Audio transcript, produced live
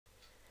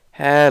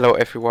Hello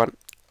everyone,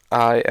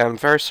 I am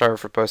very sorry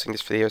for posting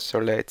this video so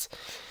late.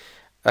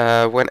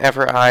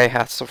 Whenever I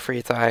had some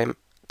free time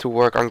to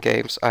work on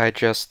games, I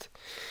just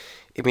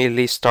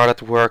immediately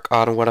started work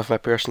on one of my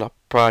personal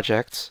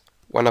projects,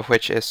 one of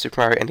which is Super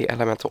Mario and the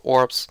Elemental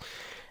Orbs,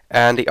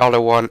 and the other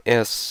one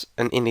is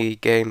an indie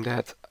game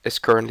that is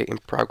currently in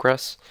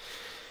progress.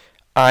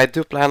 I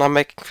do plan on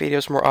making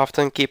videos more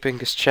often, keeping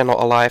this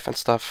channel alive and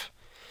stuff.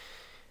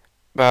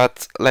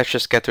 But let's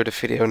just get to the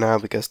video now,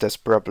 because that's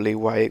probably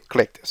why you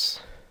clicked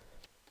this.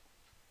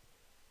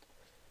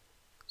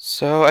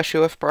 So, as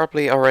you have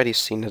probably already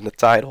seen in the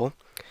title,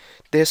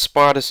 this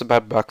part is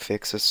about bug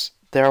fixes.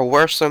 There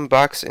were some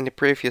bugs in the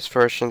previous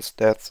versions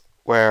that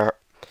were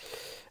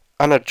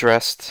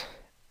unaddressed,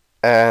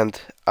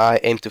 and I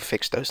aim to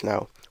fix those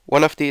now.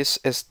 One of these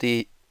is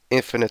the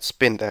infinite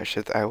spin dash,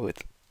 that I would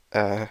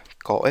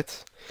call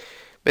it.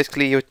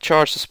 Basically, you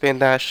charge the spin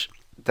dash,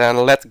 then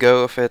let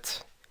go of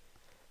it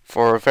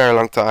for a very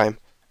long time,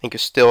 and you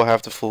still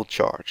have the full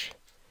charge.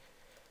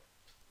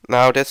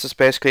 Now this is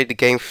basically the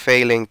game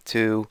failing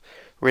to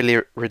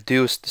really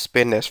reduce the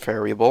spin dash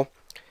variable,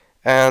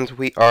 and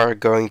we are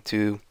going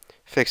to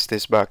fix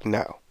this bug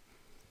now.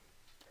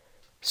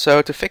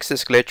 So to fix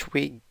this glitch,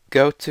 we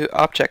go to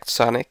Object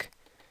Sonic,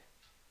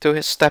 to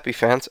his step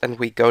event, and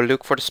we go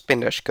look for the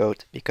spin dash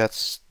code,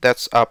 because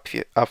that's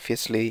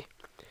obviously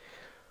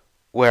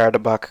where the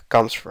bug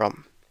comes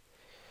from.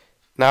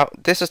 Now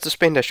this is the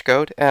spin dash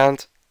code,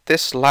 and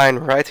this line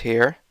right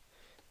here,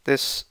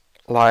 this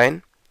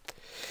line,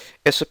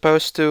 is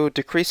supposed to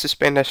decrease the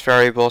spin dash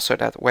variable so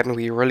that when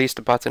we release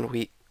the button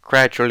we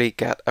gradually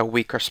get a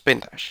weaker spin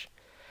dash.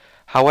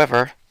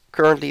 However,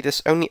 currently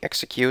this only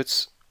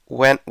executes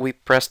when we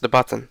press the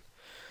button,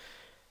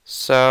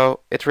 so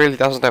it really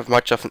doesn't have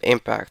much of an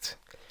impact.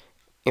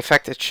 In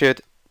fact, it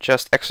should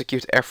just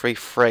execute every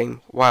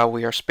frame while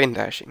we are spin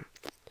dashing.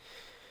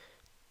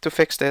 To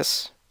fix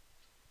this,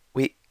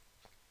 we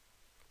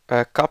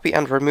copy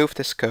and remove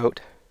this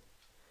code,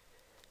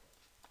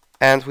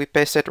 and we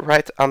paste it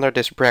right under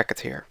this bracket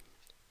here.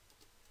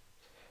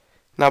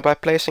 Now by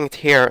placing it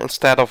here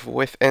instead of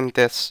within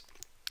this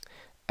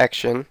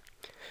action,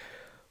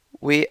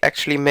 we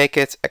actually make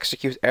it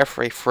execute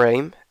every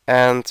frame,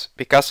 and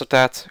because of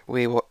that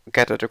we will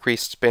get a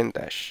decreased spin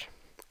dash.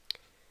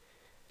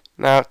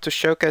 Now to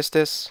showcase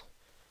this,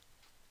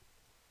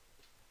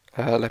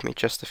 let me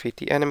just defeat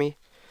the enemy.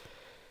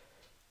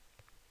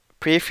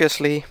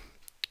 Previously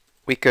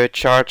we could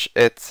charge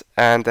it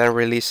and then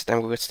release it,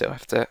 and we would still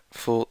have the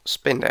full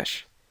spin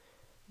dash.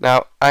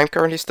 Now I'm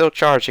currently still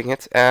charging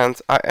it, and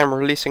I am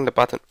releasing the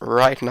button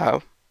right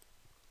now,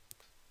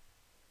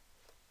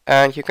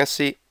 and you can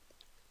see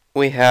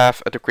we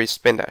have a decreased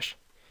spin dash.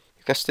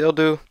 You can still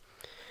do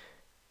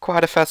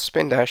quite a fast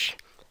spin dash,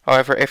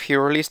 however if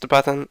you release the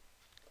button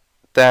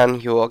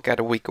then you will get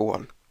a weaker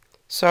one.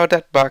 So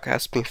that bug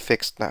has been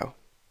fixed now.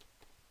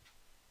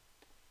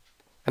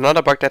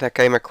 Another bug that I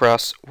came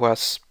across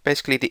was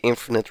basically the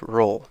infinite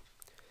roll.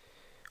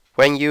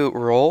 When you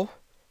roll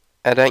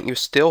and then you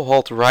still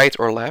hold right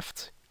or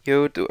left,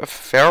 you do a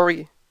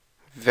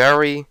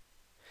very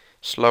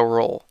slow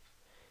roll.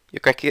 You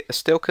can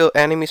still kill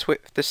enemies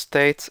with this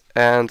state,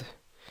 and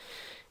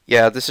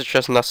yeah, this is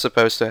just not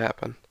supposed to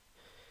happen.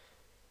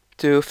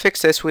 To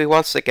fix this, we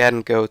once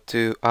again go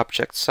to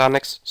Object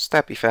Sonic's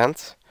step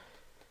event,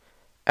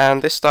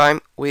 and this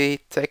time we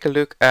take a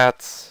look at,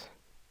 let's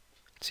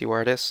see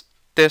where it is,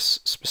 this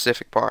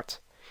specific part.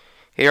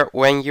 Here,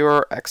 when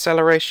your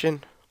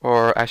acceleration,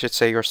 or I should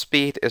say your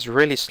speed, is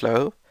really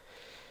slow,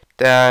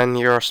 then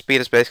your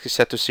speed is basically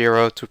set to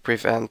 0 to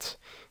prevent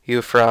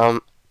you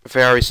from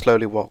very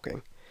slowly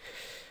walking.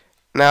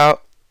 Now,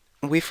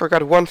 we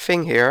forgot one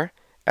thing here,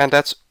 and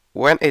that's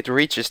when it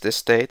reaches this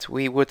state,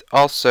 we would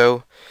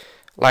also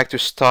like to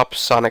stop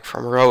Sonic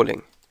from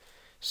rolling.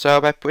 So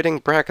by putting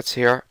brackets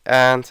here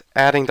and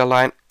adding the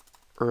line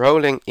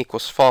rolling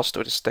equals false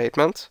to the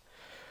statement,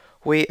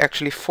 we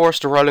actually force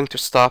the rolling to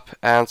stop,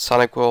 and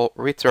Sonic will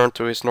return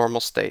to his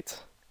normal state.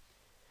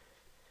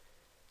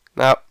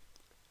 Now,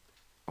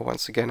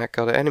 once again I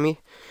kill the enemy.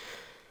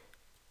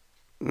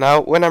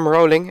 Now when I'm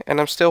rolling and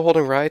I'm still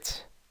holding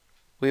right,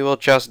 we will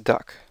just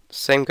duck. The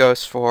same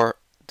goes for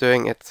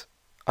doing it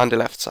on the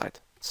left side.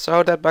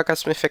 So that bug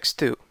has been fixed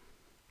too.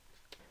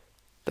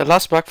 The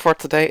last bug for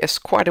today is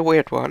quite a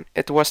weird one.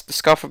 It was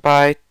discovered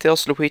by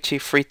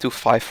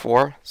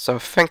TailsLuigi3254, so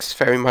thanks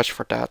very much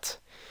for that.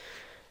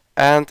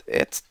 And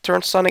it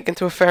turns Sonic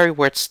into a very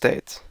weird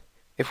state.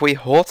 If we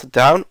hold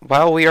down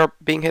while we are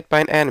being hit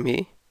by an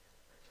enemy,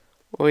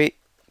 we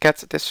get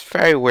this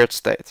very weird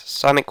state.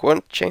 Sonic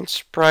won't change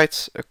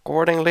sprites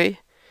accordingly.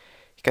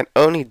 He can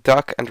only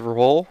duck and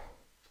roll.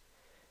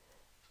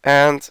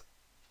 And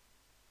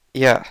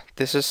yeah,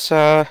 this is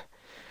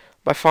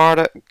by far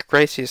the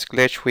craziest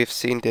glitch we've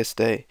seen this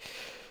day.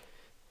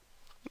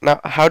 Now,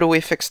 how do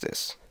we fix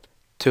this?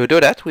 To do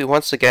that, we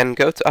once again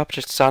go to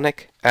Object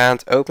Sonic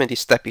and open the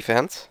step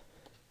event.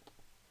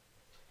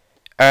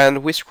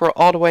 And we scroll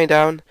all the way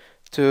down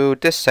to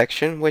this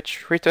section,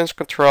 which returns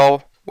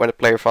control when the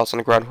player falls on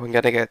the ground when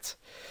getting hit.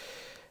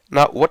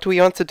 Now what we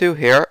want to do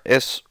here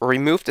is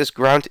remove this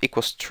ground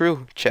equals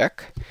true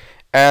check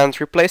and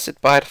replace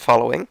it by the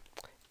following.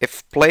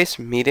 If place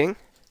meeting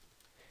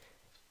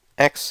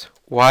x,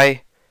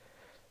 y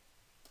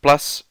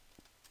plus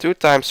 2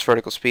 times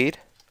vertical speed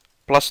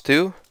plus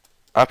 2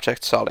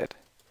 object solid.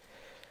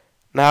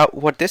 Now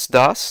what this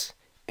does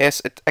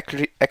is it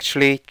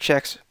actually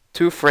checks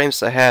 2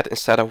 frames ahead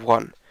instead of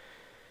 1.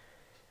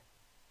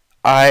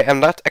 I am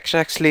not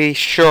exactly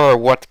sure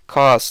what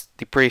caused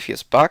the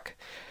previous bug.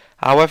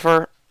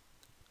 However,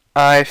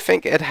 I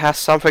think it has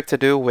something to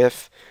do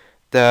with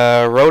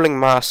the rolling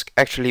mask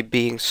actually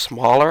being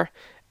smaller,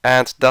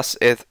 and thus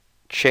it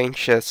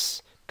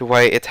changes the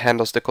way it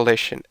handles the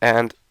collision,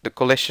 and the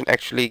collision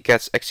actually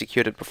gets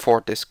executed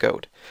before this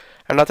code.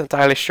 I'm not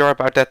entirely sure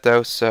about that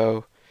though,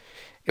 so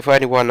if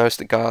anyone knows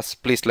the cause,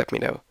 please let me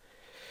know.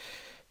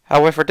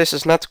 However, this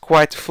is not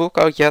quite full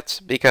code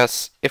yet,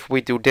 because if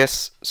we do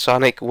this,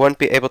 Sonic won't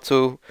be able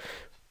to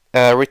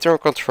return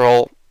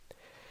control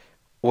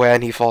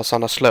when he falls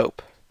on a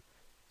slope.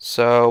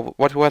 So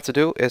what we want to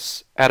do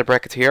is add a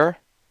bracket here,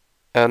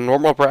 a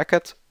normal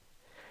bracket,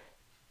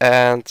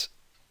 and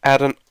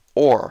add an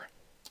OR.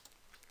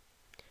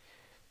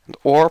 And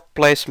OR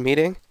place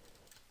meeting,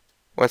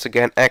 once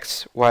again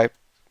x, y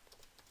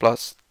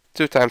plus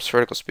 2 times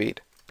vertical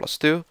speed plus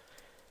 2,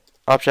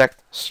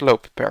 object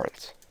slope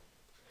parent.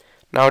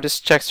 Now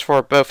this checks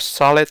for both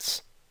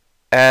solids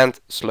and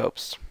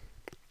slopes.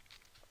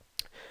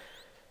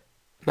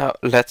 Now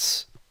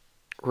let's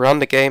run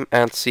the game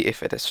and see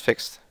if it is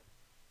fixed.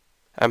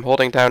 I'm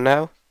holding down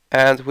now,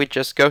 and we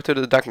just go to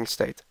the docking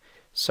state.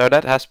 So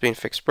that has been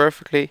fixed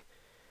perfectly.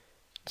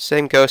 The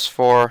same goes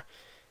for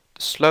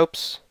the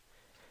slopes,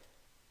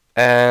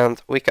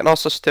 and we can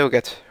also still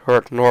get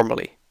hurt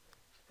normally.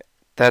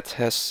 That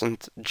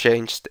hasn't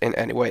changed in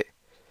any way.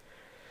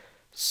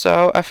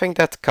 So I think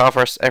that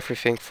covers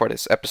everything for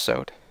this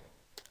episode.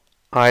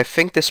 I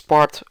think this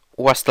part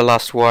was the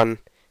last one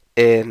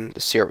in the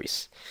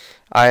series.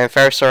 I am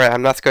very sorry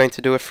I'm not going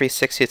to do a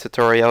 360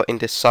 tutorial in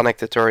this Sonic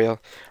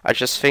tutorial. I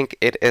just think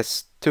it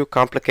is too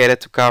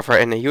complicated to cover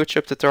in a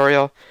YouTube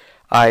tutorial.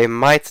 I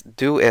might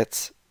do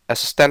it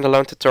as a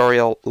standalone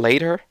tutorial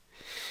later.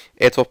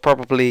 It will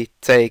probably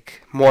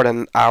take more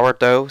than an hour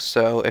though,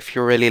 so if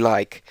you really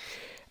like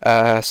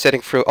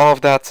sitting through all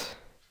of that,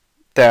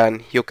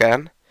 then you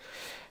can.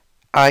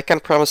 I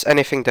can't promise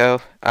anything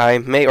though. I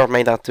may or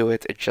may not do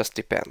it, it just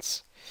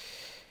depends.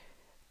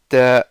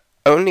 The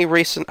only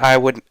reason I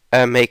would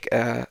make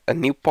a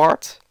new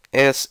part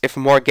is if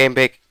more game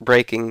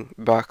breaking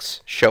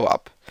bugs show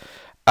up.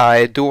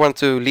 I do want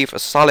to leave a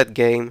solid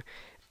game,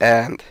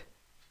 and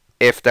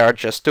if there are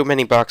just too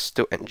many bugs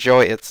to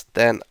enjoy it,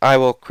 then I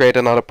will create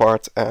another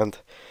part and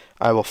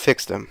I will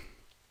fix them.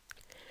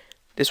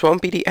 This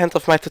won't be the end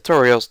of my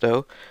tutorials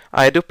though.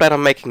 I do plan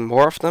on making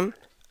more of them.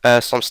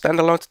 Some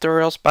standalone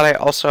tutorials, but I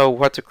also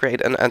want to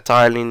create an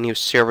entirely new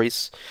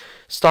series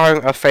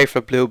starring our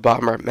favorite blue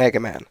bomber, Mega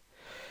Man.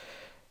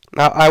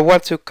 Now I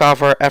want to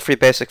cover every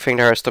basic thing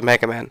there is to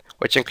Mega Man,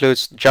 which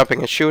includes jumping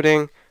and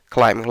shooting,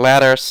 climbing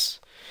ladders,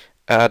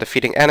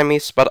 defeating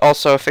enemies, but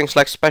also things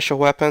like special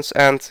weapons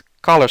and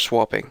color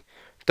swapping.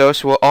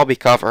 Those will all be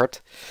covered.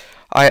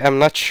 I am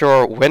not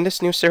sure when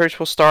this new series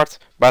will start,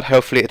 but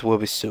hopefully it will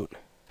be soon.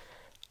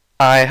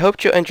 I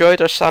hope you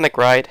enjoyed our Sonic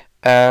ride,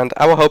 and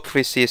I will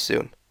hopefully see you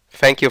soon.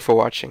 Thank you for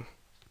watching.